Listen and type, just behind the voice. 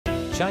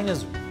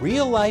China's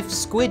real-life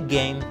Squid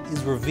Game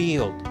is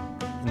revealed,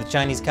 and the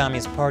Chinese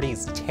Communist Party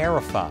is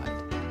terrified.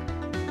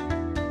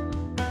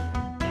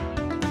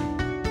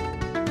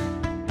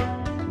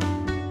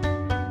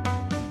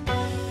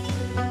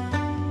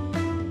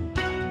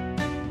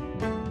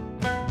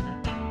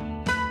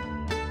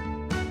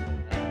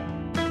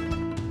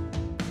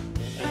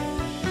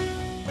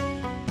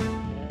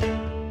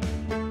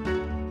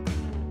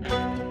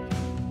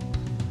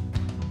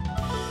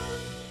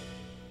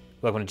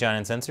 Welcome to China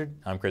Uncensored.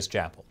 I'm Chris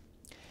Chappell.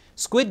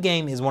 Squid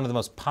Game is one of the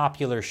most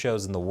popular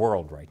shows in the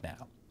world right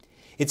now.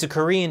 It's a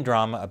Korean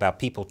drama about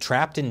people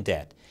trapped in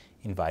debt,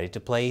 invited to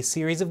play a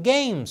series of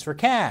games for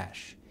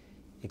cash.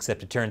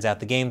 Except it turns out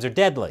the games are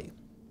deadly.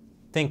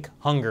 Think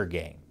Hunger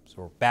Games,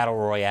 or Battle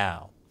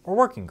Royale, or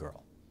Working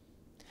Girl.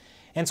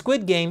 And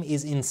Squid Game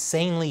is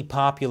insanely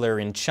popular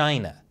in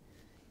China.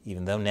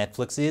 Even though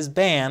Netflix is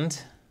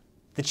banned,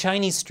 the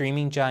Chinese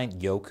streaming giant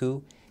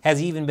Youku has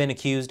even been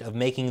accused of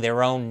making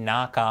their own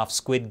knockoff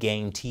Squid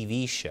Game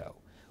TV show,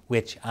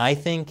 which I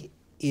think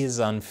is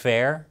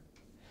unfair.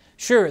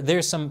 Sure,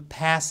 there's some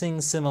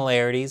passing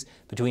similarities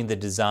between the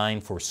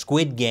design for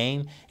Squid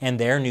Game and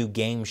their new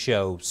game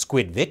show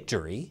Squid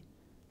Victory,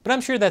 but I'm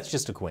sure that's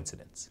just a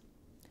coincidence.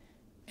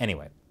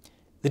 Anyway,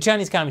 the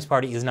Chinese Communist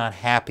Party is not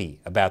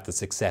happy about the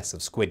success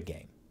of Squid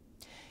Game.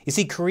 You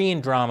see, Korean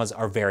dramas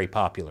are very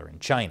popular in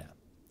China.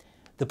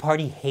 The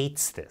party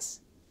hates this.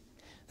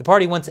 The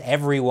party wants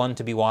everyone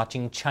to be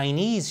watching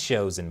Chinese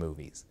shows and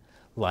movies,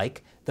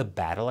 like The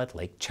Battle at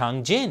Lake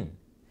Changjin,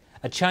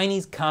 a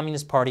Chinese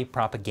Communist Party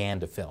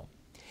propaganda film.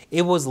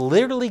 It was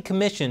literally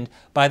commissioned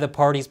by the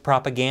party's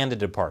propaganda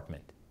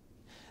department.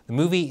 The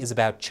movie is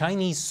about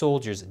Chinese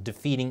soldiers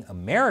defeating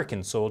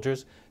American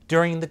soldiers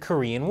during the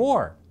Korean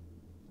War.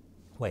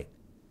 Wait,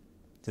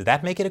 does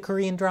that make it a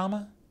Korean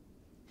drama?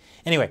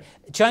 Anyway,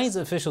 Chinese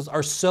officials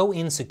are so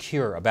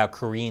insecure about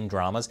Korean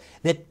dramas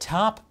that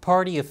top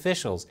party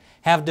officials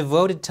have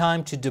devoted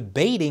time to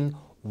debating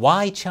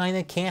why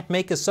China can't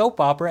make a soap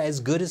opera as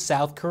good as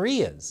South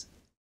Korea's.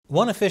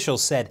 One official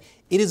said,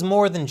 "It is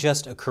more than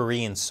just a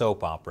Korean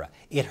soap opera.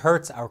 It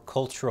hurts our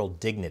cultural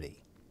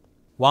dignity."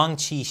 Wang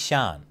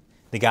Qishan,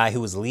 the guy who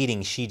was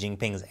leading Xi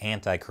Jinping's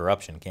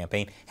anti-corruption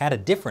campaign, had a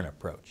different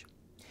approach.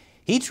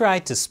 He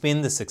tried to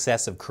spin the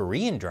success of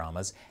Korean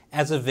dramas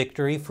as a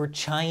victory for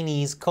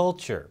Chinese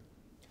culture.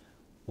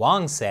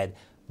 Wang said,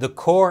 "The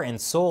core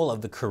and soul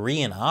of the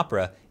Korean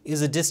opera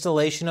is a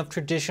distillation of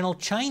traditional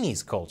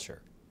Chinese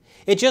culture.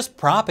 It just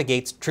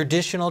propagates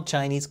traditional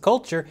Chinese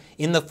culture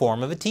in the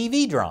form of a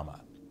TV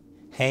drama.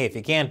 Hey, if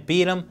you can't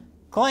beat 'em,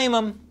 claim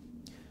 'em."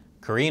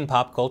 Korean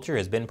pop culture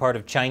has been part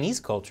of Chinese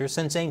culture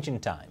since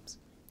ancient times.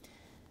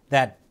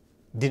 That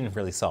didn't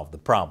really solve the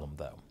problem,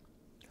 though.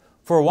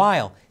 For a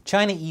while,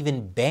 China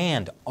even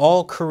banned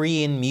all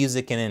Korean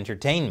music and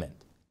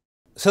entertainment.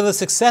 So the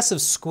success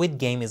of Squid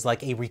Game is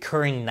like a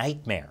recurring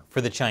nightmare for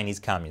the Chinese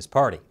Communist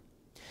Party.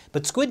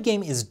 But Squid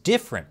Game is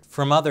different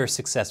from other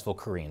successful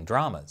Korean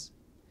dramas,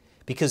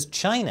 because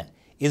China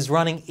is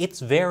running its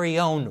very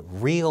own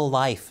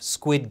real-life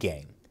Squid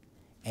Game,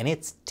 and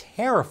it's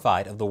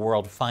terrified of the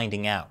world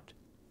finding out.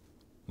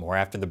 More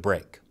after the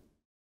break.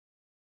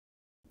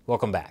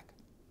 Welcome back.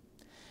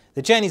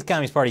 The Chinese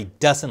Communist Party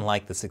doesn't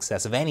like the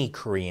success of any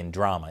Korean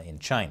drama in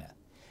China.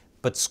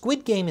 But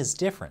Squid Game is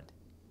different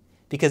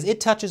because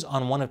it touches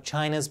on one of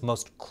China's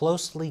most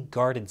closely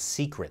guarded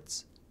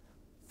secrets: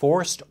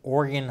 forced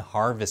organ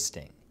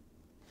harvesting.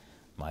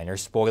 Minor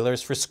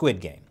spoilers for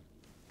Squid Game.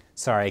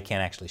 Sorry I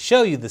can't actually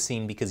show you the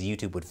scene because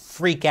YouTube would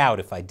freak out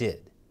if I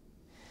did.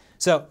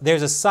 So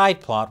there's a side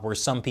plot where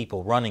some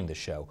people running the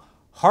show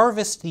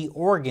harvest the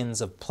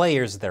organs of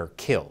players that are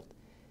killed,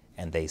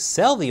 and they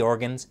sell the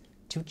organs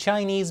to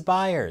Chinese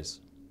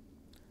buyers.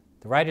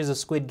 The writers of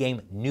Squid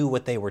Game knew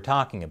what they were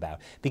talking about,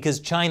 because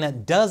China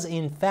does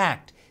in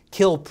fact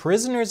kill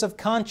prisoners of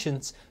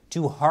conscience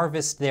to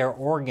harvest their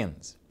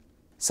organs.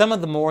 Some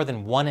of the more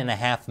than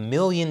 1.5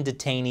 million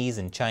detainees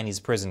in Chinese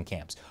prison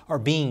camps are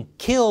being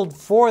killed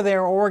for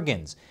their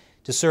organs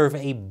to serve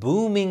a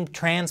booming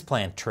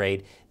transplant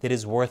trade that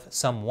is worth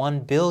some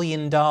 $1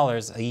 billion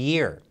a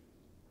year.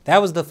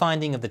 That was the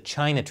finding of the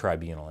China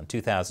Tribunal in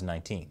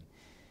 2019.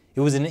 It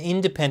was an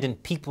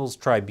independent people's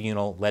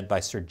tribunal led by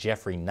Sir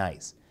Jeffrey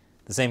Nice,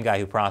 the same guy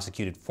who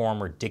prosecuted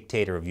former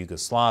dictator of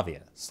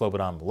Yugoslavia,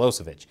 Slobodan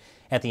Milosevic,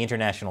 at the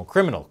International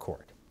Criminal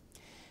Court.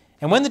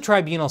 And when the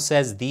tribunal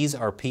says these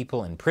are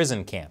people in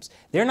prison camps,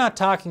 they're not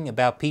talking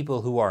about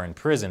people who are in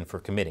prison for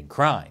committing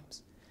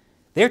crimes.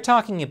 They're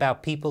talking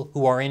about people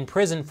who are in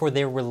prison for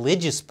their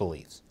religious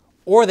beliefs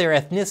or their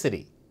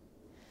ethnicity.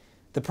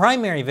 The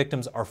primary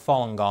victims are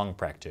Falun Gong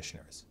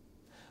practitioners.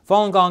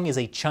 Falun Gong is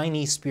a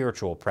Chinese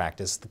spiritual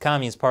practice the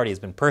Communist Party has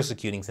been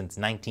persecuting since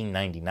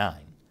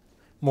 1999.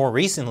 More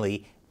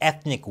recently,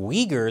 ethnic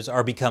Uyghurs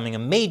are becoming a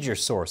major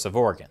source of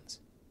organs.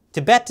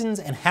 Tibetans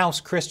and house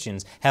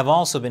Christians have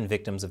also been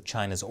victims of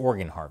China's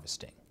organ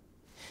harvesting.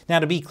 Now,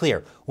 to be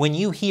clear, when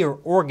you hear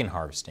organ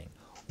harvesting,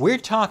 we're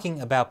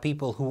talking about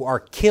people who are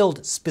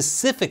killed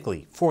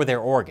specifically for their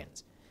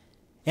organs.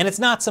 And it's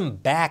not some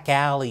back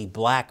alley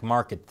black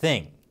market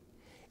thing.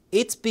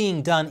 It's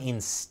being done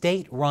in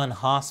state-run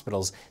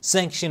hospitals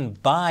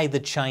sanctioned by the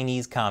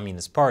Chinese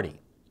Communist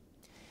Party.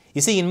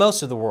 You see, in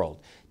most of the world,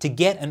 to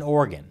get an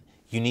organ,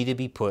 you need to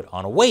be put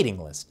on a waiting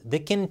list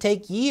that can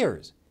take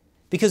years,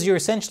 because you're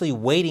essentially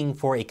waiting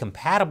for a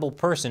compatible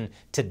person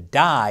to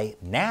die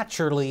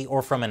naturally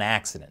or from an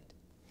accident.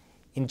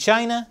 In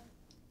China,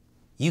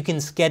 you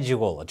can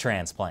schedule a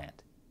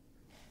transplant.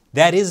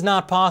 That is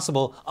not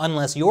possible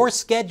unless you're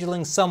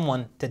scheduling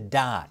someone to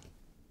die.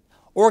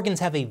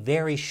 Organs have a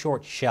very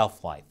short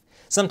shelf life,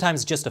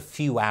 sometimes just a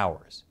few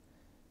hours.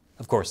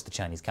 Of course, the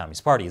Chinese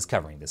Communist Party is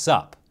covering this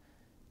up.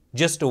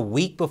 Just a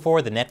week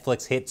before the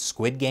Netflix hit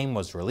Squid Game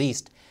was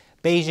released,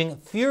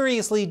 Beijing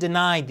furiously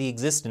denied the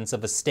existence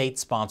of a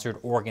state-sponsored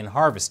organ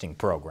harvesting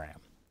program.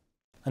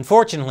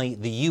 Unfortunately,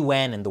 the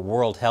UN and the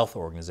World Health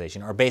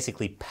Organization are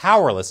basically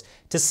powerless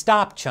to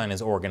stop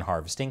China's organ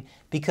harvesting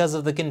because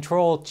of the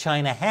control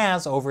China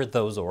has over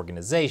those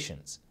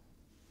organizations.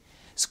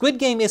 Squid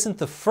Game isn't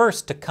the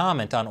first to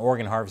comment on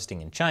organ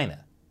harvesting in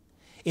China.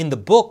 In the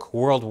book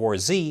World War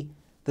Z,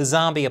 the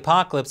zombie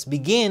apocalypse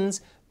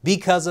begins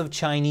because of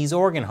Chinese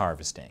organ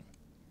harvesting.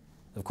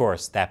 Of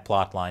course, that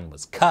plotline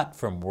was cut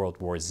from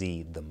World War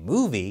Z, the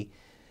movie,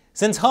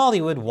 since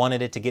Hollywood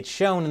wanted it to get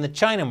shown in the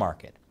China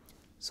market,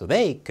 so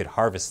they could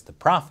harvest the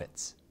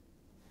profits.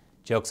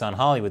 Joke's on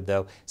Hollywood,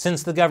 though,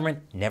 since the government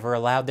never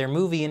allowed their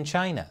movie in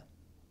China.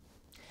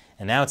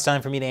 And now it's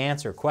time for me to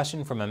answer a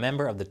question from a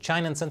member of the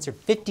China Uncensored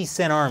 50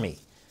 Cent Army,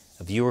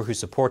 a viewer who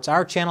supports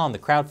our channel on the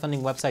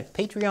crowdfunding website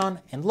Patreon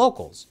and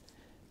Locals.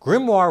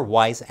 Grimoire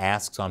Weiss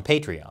asks on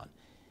Patreon,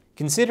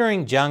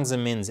 considering Jiang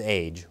Zemin's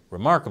age,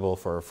 remarkable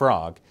for a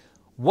frog,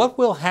 what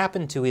will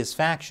happen to his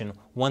faction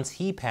once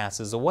he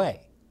passes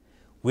away?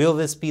 Will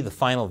this be the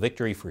final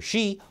victory for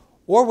Xi,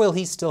 or will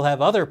he still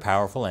have other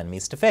powerful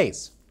enemies to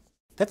face?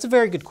 That's a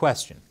very good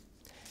question.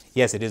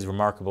 Yes, it is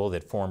remarkable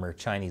that former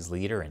Chinese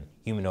leader and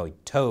humanoid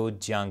toad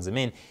Jiang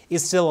Zemin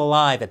is still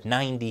alive at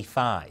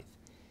 95.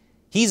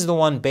 He's the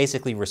one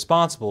basically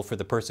responsible for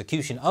the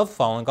persecution of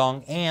Falun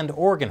Gong and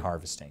organ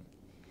harvesting.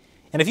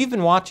 And if you've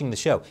been watching the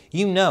show,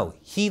 you know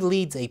he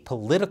leads a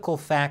political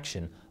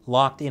faction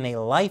locked in a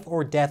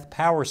life-or-death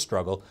power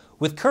struggle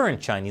with current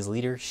Chinese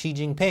leader Xi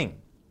Jinping.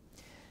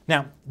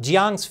 Now,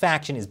 Jiang's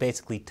faction is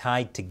basically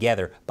tied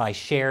together by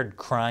shared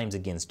crimes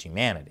against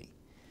humanity,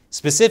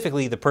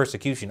 specifically the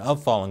persecution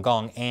of Falun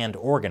Gong and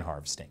organ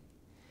harvesting.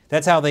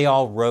 That's how they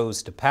all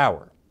rose to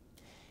power.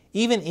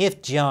 Even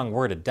if Jiang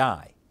were to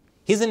die,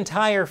 his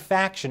entire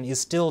faction is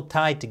still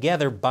tied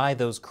together by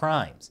those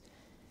crimes.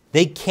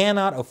 They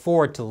cannot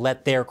afford to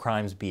let their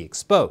crimes be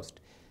exposed,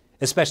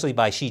 especially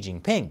by Xi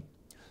Jinping,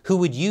 who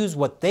would use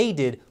what they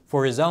did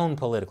for his own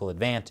political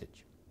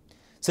advantage.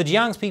 So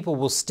Jiang's people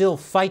will still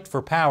fight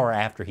for power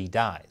after he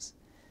dies.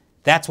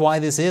 That's why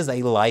this is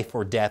a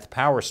life-or-death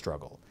power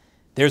struggle.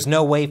 There's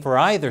no way for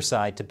either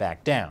side to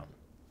back down.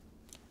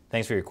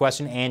 Thanks for your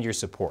question and your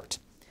support.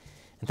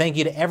 And thank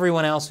you to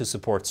everyone else who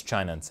supports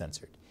China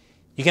Uncensored.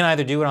 You can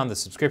either do it on the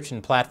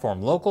subscription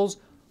platform Locals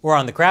or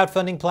on the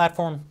crowdfunding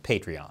platform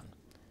Patreon.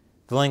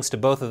 The links to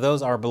both of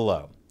those are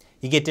below.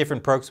 You get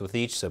different perks with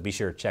each, so be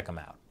sure to check them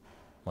out.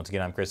 Once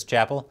again, I'm Chris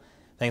Chappell.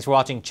 Thanks for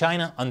watching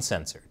China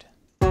Uncensored.